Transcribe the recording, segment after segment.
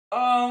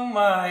Oh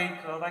my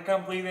god, I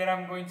can't believe that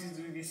I'm going to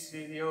do this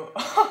video.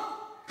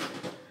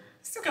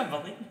 Still can't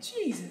believe it,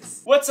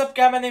 Jesus. What's up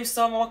guys, my name's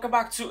Tom, welcome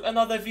back to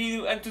another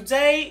video, and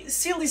today,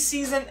 silly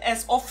season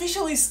has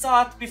officially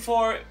started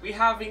before we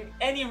having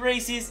any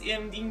races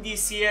in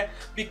this year,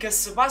 because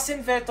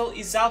Sebastian Vettel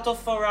is out of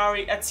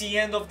Ferrari at the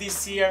end of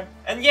this year.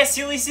 And yes,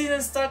 silly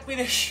season started with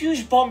a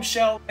huge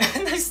bombshell,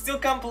 and I still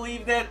can't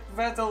believe that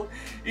Vettel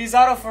is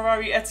out of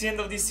Ferrari at the end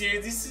of this year.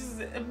 This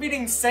is a bit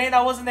insane.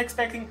 I wasn't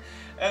expecting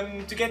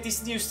to get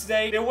this news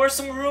today. There were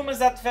some rumors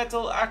that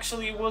Vettel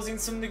actually was in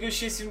some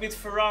negotiation with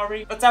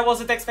Ferrari, but I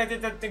wasn't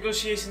expecting that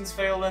negotiations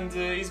failed and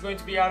he's going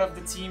to be out of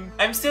the team.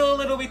 I'm still a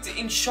little bit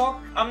in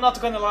shock, I'm not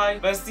gonna lie,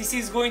 but this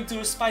is going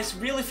to spice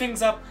really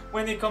things up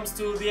when it comes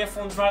to the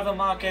F1 driver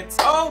market.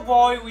 Oh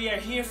boy, we are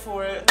here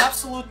for an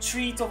absolute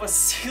treat of a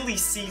silly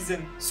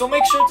season. So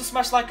make sure to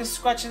smash like and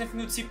subscribe, and if you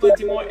need to see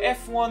plenty more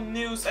F1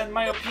 news and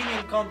my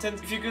opinion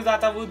content, if you do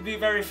that I would be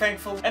very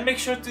thankful. And make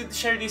sure to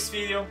share this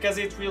video because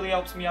it really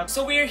helps me out.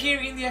 So we are here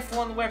in the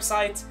F1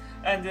 website,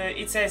 and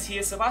it says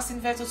here Sebastian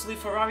Vettel to leave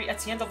Ferrari at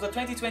the end of the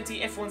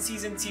 2020 F1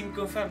 season, team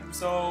confirmed.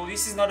 So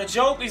this is not a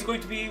joke, it's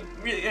going to be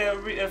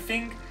a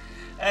thing,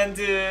 and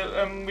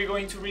we're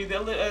going to read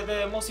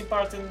the most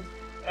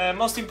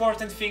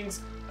important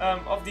things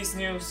of this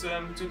news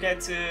to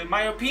get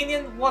my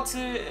opinion. What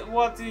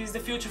is the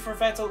future for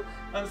Vettel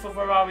and for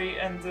Ferrari,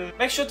 and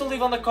make sure to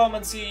leave on the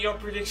comments your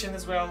prediction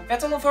as well.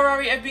 Vettel and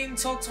Ferrari have been in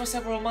talks for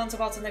several months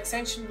about an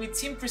extension, with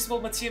team principal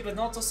Matteo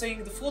Binotto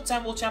saying the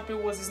full-time world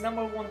champion was his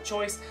 #1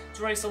 choice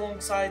to race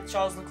alongside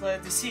Charles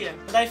Leclerc this year.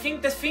 But I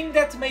think the thing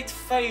that made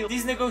fail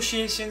these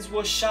negotiations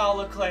was Charles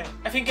Leclerc.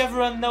 I think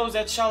everyone knows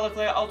that Charles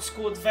Leclerc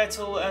outscored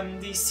Vettel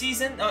this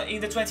season, in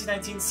the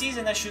 2019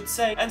 season I should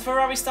say, and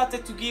Ferrari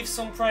started to give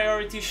some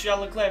priority to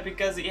Charles Leclerc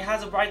because he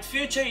has a bright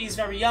future, he's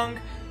very young,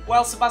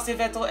 while Sebastian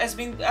Vettel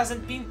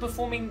hasn't been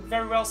performing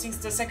very well since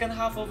the second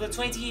half of the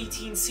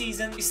 2018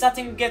 season. He's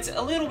starting to get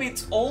a little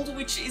bit old,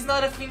 which is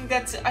not a thing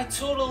that I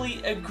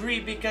totally agree,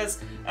 because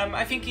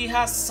I think he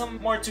has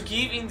some more to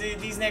give in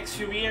these next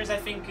few years. I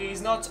think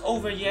he's not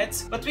over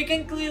yet, but we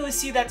can clearly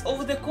see that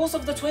over the course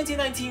of the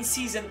 2019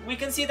 season, we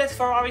can see that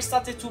Ferrari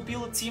started to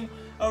build a team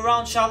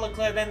around Charles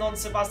Leclerc than on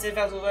Sebastian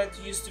Vettel that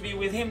used to be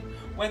with him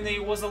when he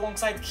was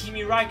alongside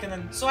Kimi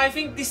Raikkonen. So I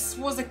think this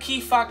was a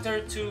key factor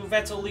to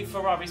Vettel leave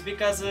Ferraris,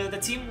 because the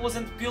team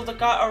wasn't built a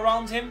car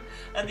around him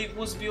and it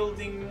was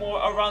building more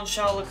around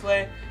Charles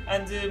Leclerc,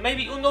 and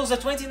maybe, who knows, the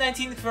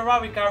 2019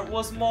 Ferrari car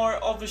was more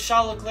of a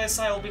Charles Leclerc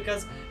style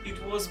because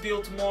it was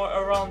built more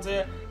around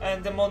the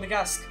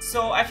Monegasque.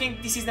 So I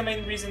think this is the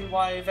main reason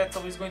why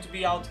Vettel is going to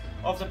be out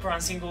of the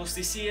prancing Ghost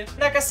this year.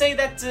 Like I say,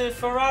 that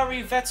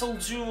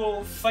Ferrari-Vettel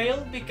duo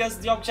failed because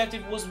the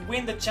objective was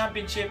win the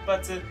championship,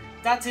 but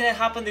that didn't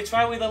happen. They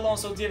tried with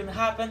Alonso, didn't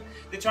happen.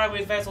 They tried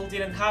with Vettel,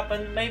 didn't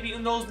happen. Maybe, who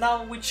knows,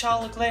 now with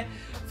Charles Leclerc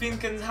things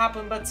can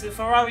happen, but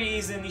Ferrari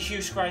is in a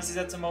huge crisis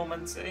at the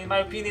moment. In my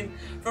opinion,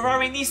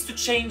 Ferrari needs to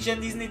change,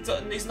 and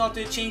is not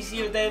to change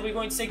here that we're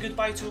going to say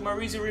goodbye to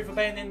Maurizio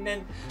Riverbend and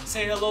then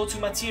say hello to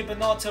Matteo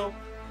Binotto.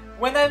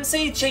 When I'm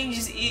saying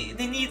changes,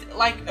 they need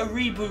like a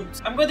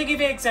reboot. I'm going to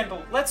give you an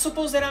example. Let's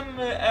suppose that I'm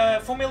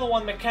a Formula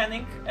 1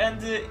 mechanic, and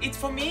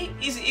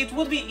it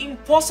would be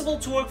impossible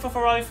to work for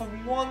Ferrari for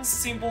one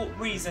simple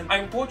reason.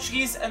 I'm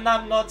Portuguese and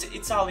I'm not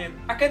Italian.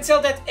 I can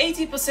tell that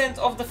 80%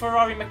 of the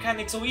Ferrari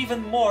mechanics, or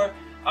even more,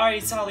 are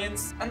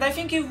Italians, and I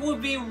think it would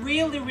be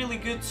really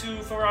good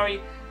to Ferrari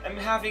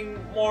having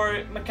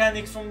more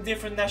mechanics from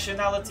different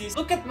nationalities.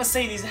 Look at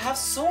Mercedes, they have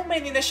so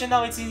many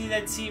nationalities in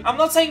that team. I'm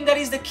not saying that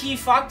is the key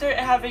factor,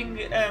 having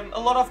a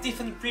lot of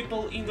different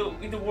people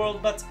in the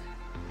world, but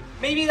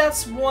maybe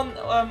that's one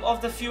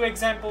of the few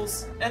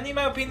examples. And in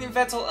my opinion,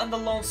 Vettel and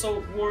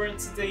Alonso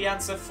weren't the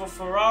answer for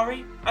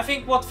Ferrari. I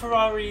think what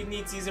Ferrari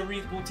needs is a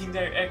reboot in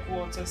their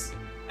headquarters.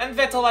 And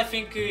Vettel, I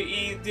think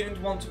he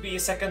didn't want to be a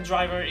second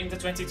driver in the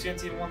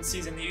 2021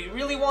 season. He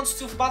really wants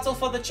to battle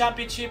for the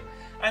championship,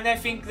 and I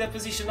think the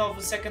position of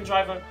a second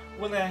driver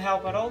wouldn't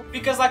help at all.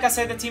 Because like I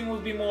said, the team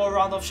would be more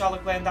around of Charles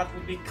Leclerc, and that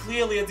would be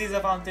clearly a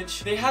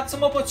disadvantage. They had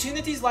some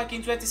opportunities like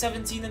in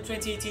 2017 and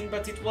 2018,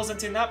 but it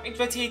wasn't enough. In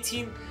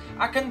 2018,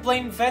 I can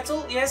blame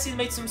Vettel. Yes, he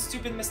made some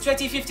stupid mistakes.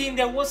 2015,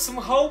 there was some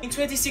hope. In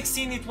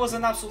 2016, it was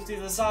an absolutely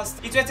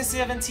disaster. In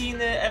 2017,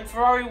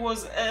 Ferrari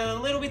was a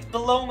little bit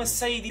below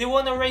Mercedes. They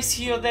won a race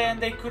here or there, and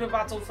they could have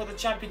battled for the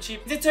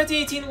championship. The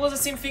 2018 was the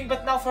same thing,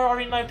 but now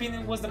Ferrari, in my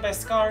opinion, was the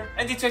best car.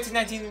 And the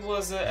 2019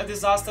 was a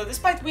disaster,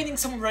 despite winning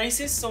some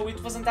races, so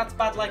it wasn't that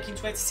bad like in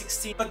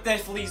 2016. But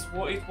definitely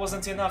it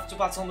wasn't enough to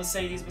battle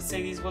Mercedes.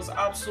 Mercedes was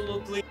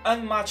absolutely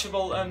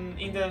unmatchable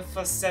in the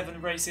first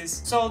 7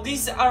 races. So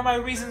these are my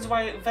reasons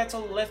why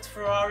Vettel left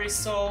Ferrari.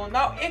 So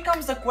now here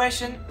comes the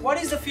question,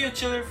 what is the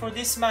future for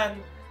this man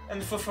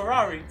and for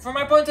Ferrari? From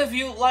my point of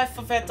view, life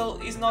for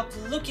Vettel is not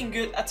looking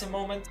good at the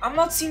moment. I'm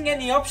not seeing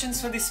any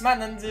options for this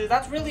man, and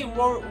that really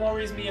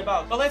worries me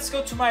about. But let's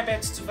go to my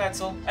bets to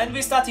Vettel, and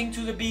we're starting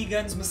to the big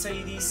guns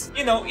Mercedes.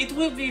 You know, it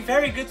would be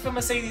very good for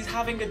Mercedes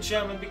having a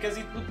German, because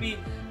it would be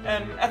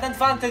an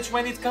advantage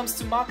when it comes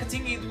to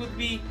marketing. It would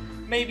be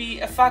maybe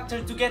a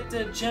factor to get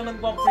the German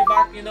Grand Prix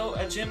back, you know,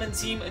 a German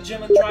team, a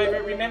German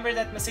driver. Remember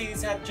that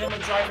Mercedes had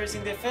German drivers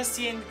in their first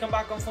year and come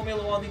back on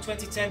Formula 1 in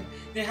 2010.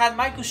 They had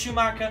Michael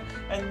Schumacher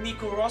and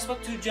Nico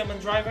Rosberg, two German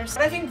drivers.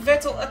 But I think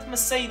Vettel at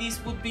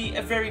Mercedes would be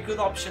a very good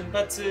option,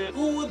 but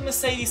who would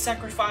Mercedes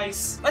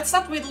sacrifice? Let's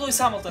start with Lewis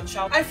Hamilton,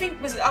 shall we? I think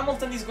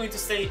Hamilton is going to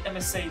stay a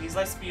Mercedes,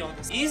 let's be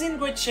honest. He's in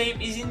great shape,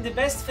 he's in the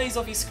best phase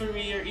of his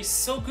career, he's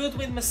so good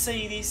with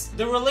Mercedes.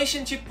 The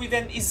relationship with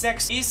them is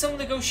excellent. He's some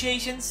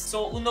negotiations,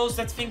 so who knows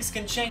that things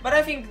can change. But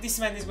I think this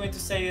man is going to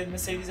stay at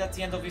Mercedes at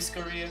the end of his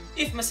career,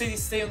 if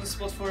Mercedes stay on the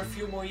spot for a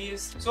few more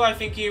years. So I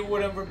think he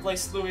wouldn't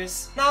replace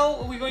Lewis.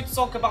 Now we're going to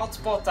talk about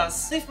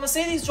Bottas. If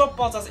Mercedes drop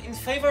Bottas in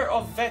favor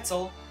of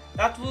Vettel,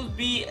 that would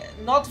be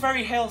not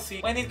very healthy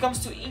when it comes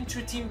to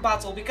inter-team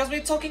battle, because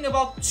we're talking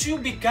about two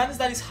big guns,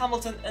 that is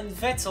Hamilton and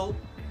Vettel.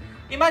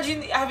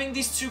 Imagine having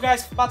these two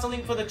guys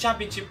battling for the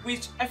championship,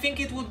 which I think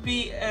it would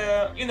be,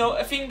 you know,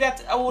 a thing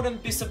that I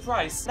wouldn't be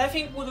surprised. I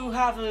think we will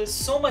have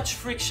so much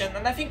friction,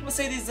 and I think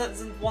Mercedes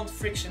doesn't want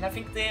friction. I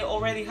think they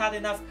already had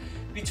enough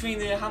between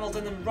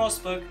Hamilton and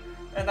Rosberg.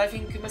 And I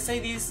think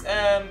Mercedes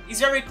is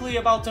very clear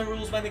about the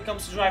rules when it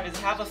comes to drivers.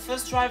 They have a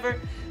first driver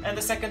and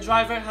a second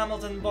driver,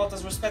 Hamilton and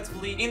Bottas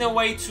respectively, in a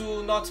way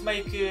to not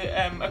make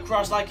a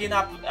crash like it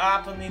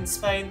happened in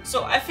Spain.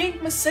 So I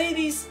think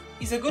Mercedes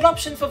is a good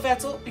option for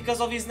Vettel because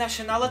of his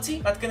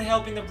nationality. That can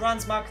help in the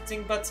brand's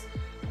marketing, but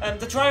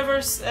the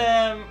drivers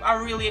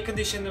are really a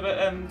condition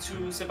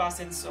to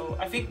Sebastian. So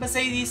I think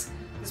Mercedes,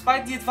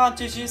 despite the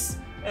advantages,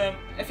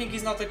 I think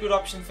he's not a good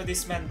option for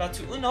this man, but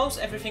who knows,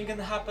 everything can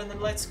happen. And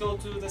let's go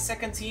to the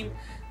second team,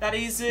 that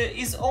is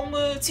his home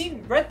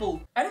team, Red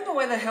Bull. I don't know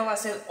why the hell I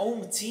said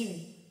home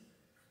team.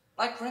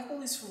 Like, Red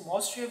Bull is from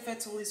Austria,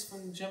 Vettel is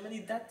from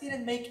Germany. That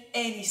didn't make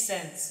any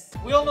sense.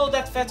 We all know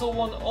that Vettel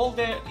won all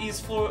his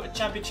 4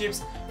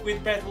 championships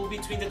with Red Bull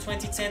between the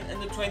 2010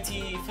 and the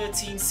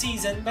 2013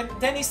 season,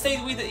 but then he stayed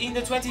in the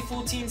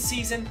 2014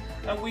 season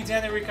with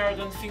Daniel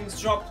Ricciardo, and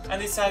things dropped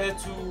and decided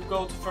to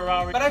go to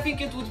Ferrari. But I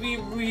think it would be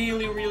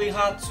really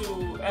hard to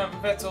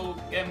Vettel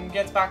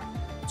get back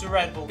to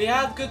Red Bull. They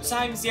had good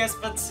times, yes,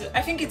 but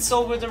I think it's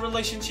over, the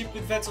relationship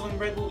with Vettel and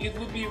Red Bull. It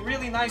would be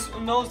really nice. Who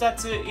knows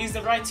that is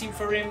the right team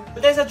for him.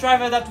 But there's a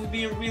driver that would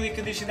be a really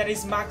condition, that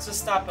is Max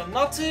Verstappen.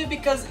 Not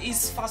because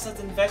he's faster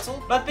than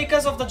Vettel, but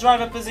because of the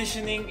driver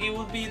positioning. He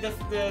would be the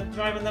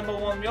driver number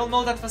 1. We all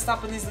know that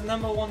Verstappen is the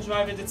number 1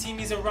 driver, the team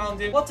is around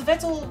him. What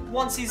Vettel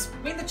wants is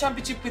win the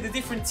championship with a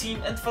different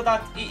team, and for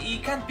that he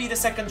can't be the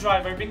second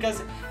driver,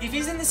 because if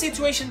he's in the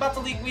situation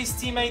battling with his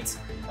teammates,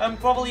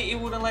 probably he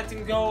wouldn't let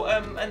him go,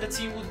 and the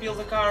team would build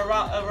a car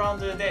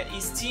around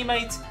his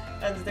teammate,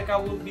 and the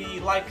car would be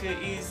like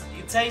his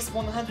taste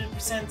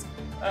 100%.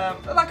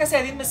 Like I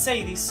said, in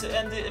Mercedes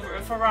and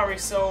Ferrari,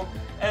 so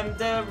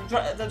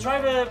the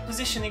driver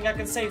positioning, I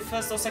can say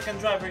first or second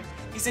driver,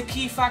 is a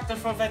key factor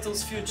for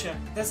Vettel's future.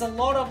 There's a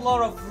lot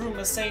of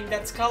rumors saying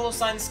that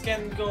Carlos Sainz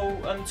can go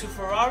to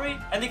Ferrari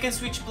and he can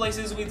switch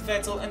places with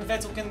Vettel, and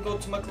Vettel can go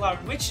to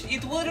McLaren, which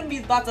it wouldn't be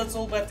bad at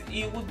all, but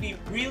it would be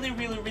really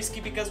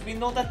risky, because we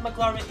know that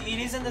McLaren, it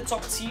isn't the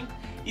top team,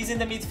 is in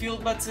the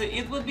midfield, but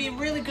it would be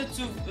really good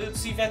to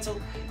see Vettel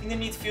in the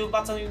midfield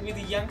battling with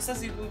the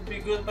youngsters. It would be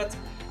good, but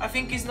I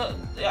think it's not.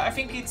 I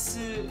think it's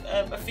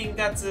a thing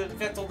that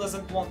Vettel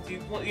doesn't want.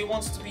 He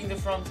wants to be in the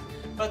front.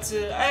 But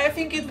I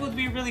think it would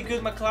be really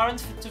good McLaren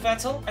to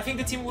Vettel. I think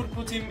the team would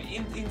put him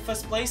in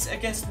first place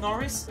against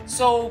Norris.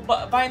 So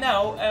by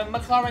now,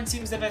 McLaren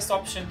seems the best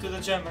option to the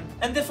German.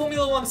 And the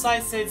Formula 1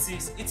 side says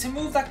this: it's a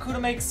move that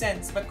could make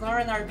sense.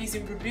 McLaren are busy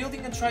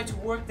rebuilding and try to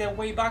work their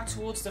way back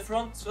towards the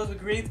front of the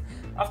grid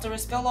after a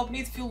spell of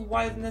midfield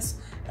wildness,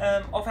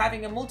 of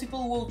having a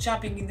multiple world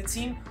champion in the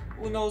team.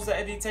 Who knows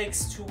that it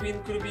takes to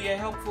win could be a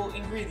helpful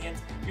ingredient.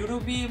 It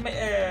will be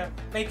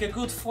make a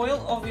good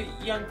foil of a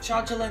young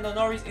Charles Lando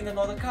Norris in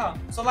another car.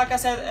 So like I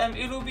said,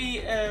 it will be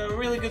a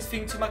really good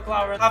thing to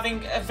McLaren,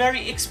 having a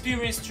very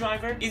experienced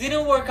driver. It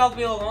didn't work out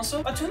with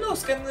Alonso, but who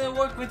knows, can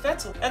work with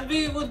Vettel. And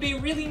it would be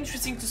really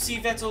interesting to see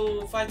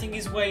Vettel fighting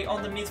his way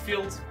on the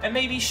midfield and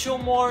maybe show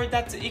more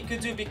that he could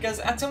do, because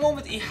at the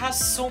moment he has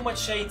so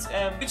much hate,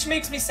 which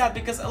makes me sad,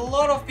 because a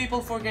lot of people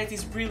forget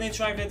his brilliant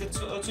driver, the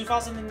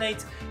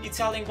 2008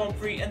 Italian Grand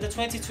Prix and the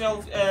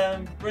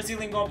 2012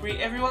 Brazilian Grand Prix.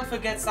 Everyone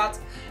forgets that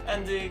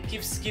and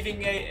keeps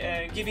giving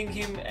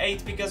him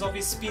hate because of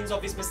his spins,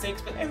 of his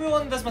mistakes, but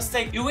everyone does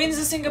mistakes. He wins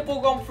the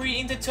Singapore Grand Prix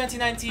in the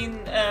 2019,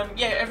 yeah,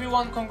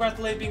 everyone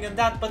congratulating on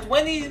that, but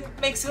when he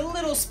makes a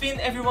little spin,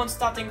 everyone's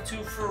starting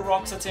to throw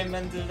rocks at him,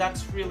 and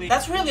that's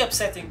really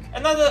upsetting.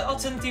 Another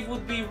alternative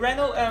would be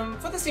Renault,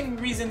 for the same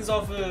reasons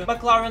of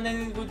McLaren,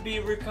 and it would be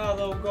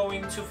Ricciardo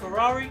going to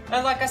Ferrari.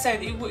 And like I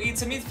said,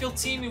 it's a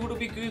midfield team. It would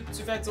be good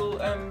to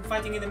Vettel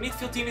fighting in the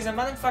midfield team is a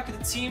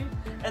manufactured team,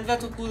 and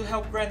Vettel could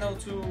help Renault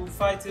to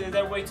fight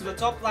their way to the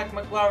top like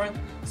McLaren.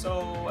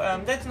 So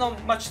that's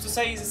not much to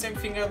say, it's the same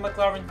thing as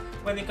McLaren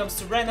when it comes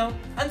to Renault.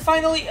 And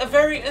finally, a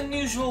very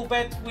unusual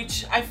bet,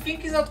 which I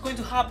think is not going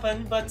to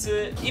happen, but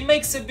it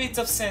makes a bit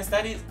of sense.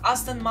 That is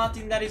Aston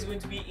Martin that is going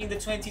to be in the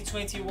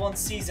 2021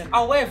 season.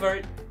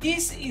 However,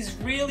 this is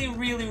really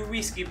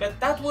risky, but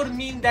that would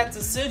mean that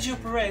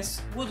Sergio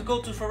Perez would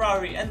go to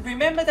Ferrari. And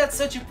remember that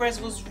Sergio Perez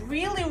was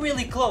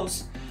really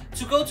close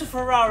to go to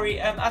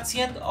Ferrari at the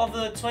end of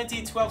the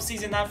 2012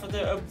 season after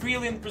the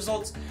brilliant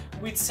results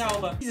with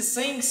Sauber. He's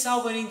saying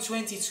Sauber in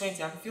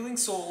 2020, I'm feeling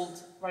so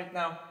old right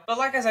now. But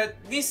like I said,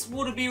 this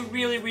would be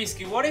really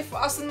risky. What if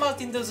Aston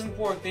Martin doesn't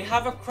work? They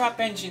have a crap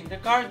engine, the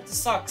car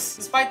sucks,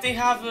 despite they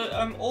have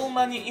all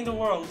money in the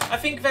world. I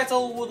think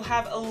Vettel would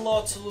have a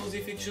lot to lose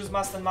if he chooses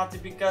Aston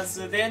Martin, because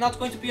they are not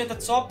going to be at the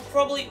top.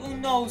 Probably, who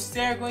knows,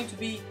 they are going to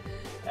be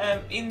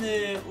in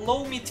the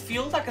low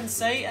midfield, I can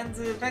say, and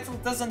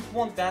Vettel doesn't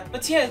want that.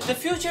 But yeah, the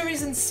future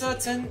isn't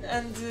certain,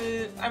 and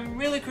I'm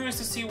really curious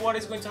to see what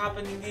is going to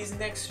happen in these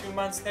next few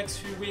months, next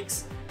few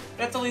weeks.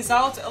 Vettel is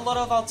out, a lot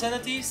of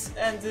alternatives,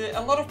 and a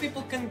lot of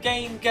people can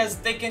gain because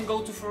they can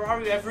go to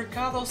Ferrari. We have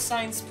Ricciardo,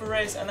 Sainz,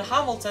 Perez and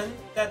Hamilton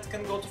that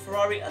can go to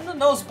Ferrari, and who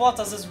knows,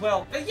 Bottas as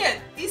well. But yeah,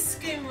 this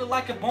came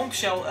like a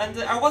bombshell,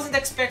 and I wasn't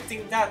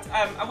expecting that.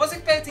 I was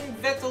expecting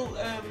Vettel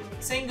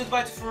saying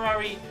goodbye to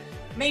Ferrari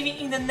maybe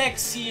in the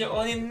next year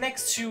or in the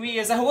next 2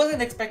 years. I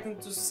wasn't expecting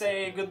to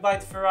say goodbye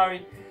to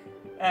Ferrari,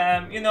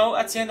 you know,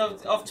 at the end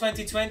of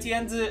 2020.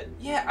 And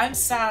yeah, I'm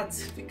sad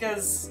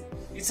because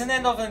it's an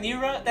end of an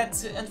era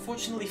that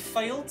unfortunately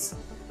failed.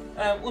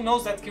 Who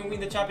knows, that can win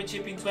the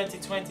championship in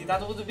 2020.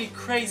 That would be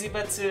crazy,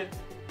 but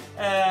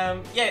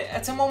yeah,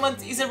 at the moment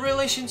it's a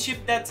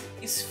relationship that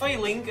is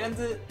failing, and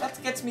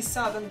that gets me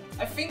sad. And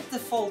I think the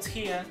fault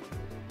here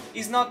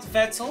is not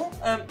Vettel.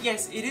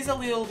 Yes, it is a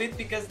little bit,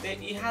 because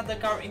he had the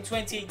car in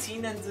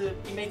 2018 and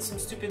he made some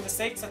stupid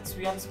mistakes, let's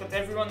be honest, but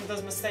everyone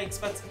does mistakes.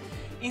 But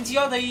in the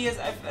other years,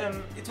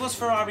 it was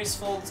Ferrari's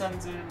fault,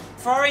 and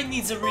Ferrari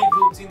needs a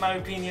reboot, in my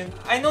opinion.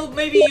 I know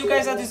maybe you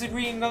guys are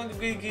disagreeing, going to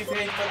give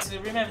it, but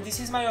remember, this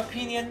is my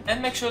opinion, and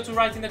make sure to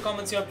write in the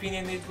comments your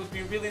opinion. It would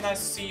be really nice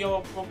to see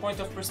your point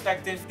of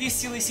perspective. This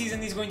silly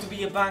season is going to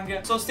be a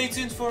banger, so stay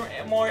tuned for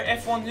more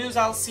F1 news.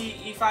 I'll see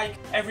if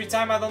every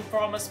time, I don't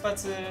promise,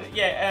 but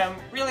yeah,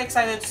 really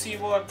excited to see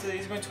what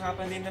is going to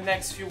happen in the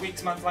next few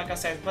weeks, months, like I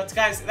said. But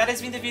guys, that has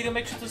been the video.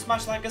 Make sure to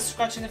smash like,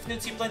 subscribe, and if you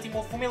see plenty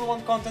more Formula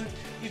 1 content,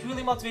 it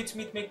really motivates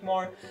me to make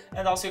more.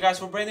 And I'll see you guys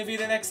for a brand new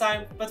video next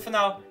time, but for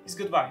now, it's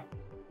goodbye.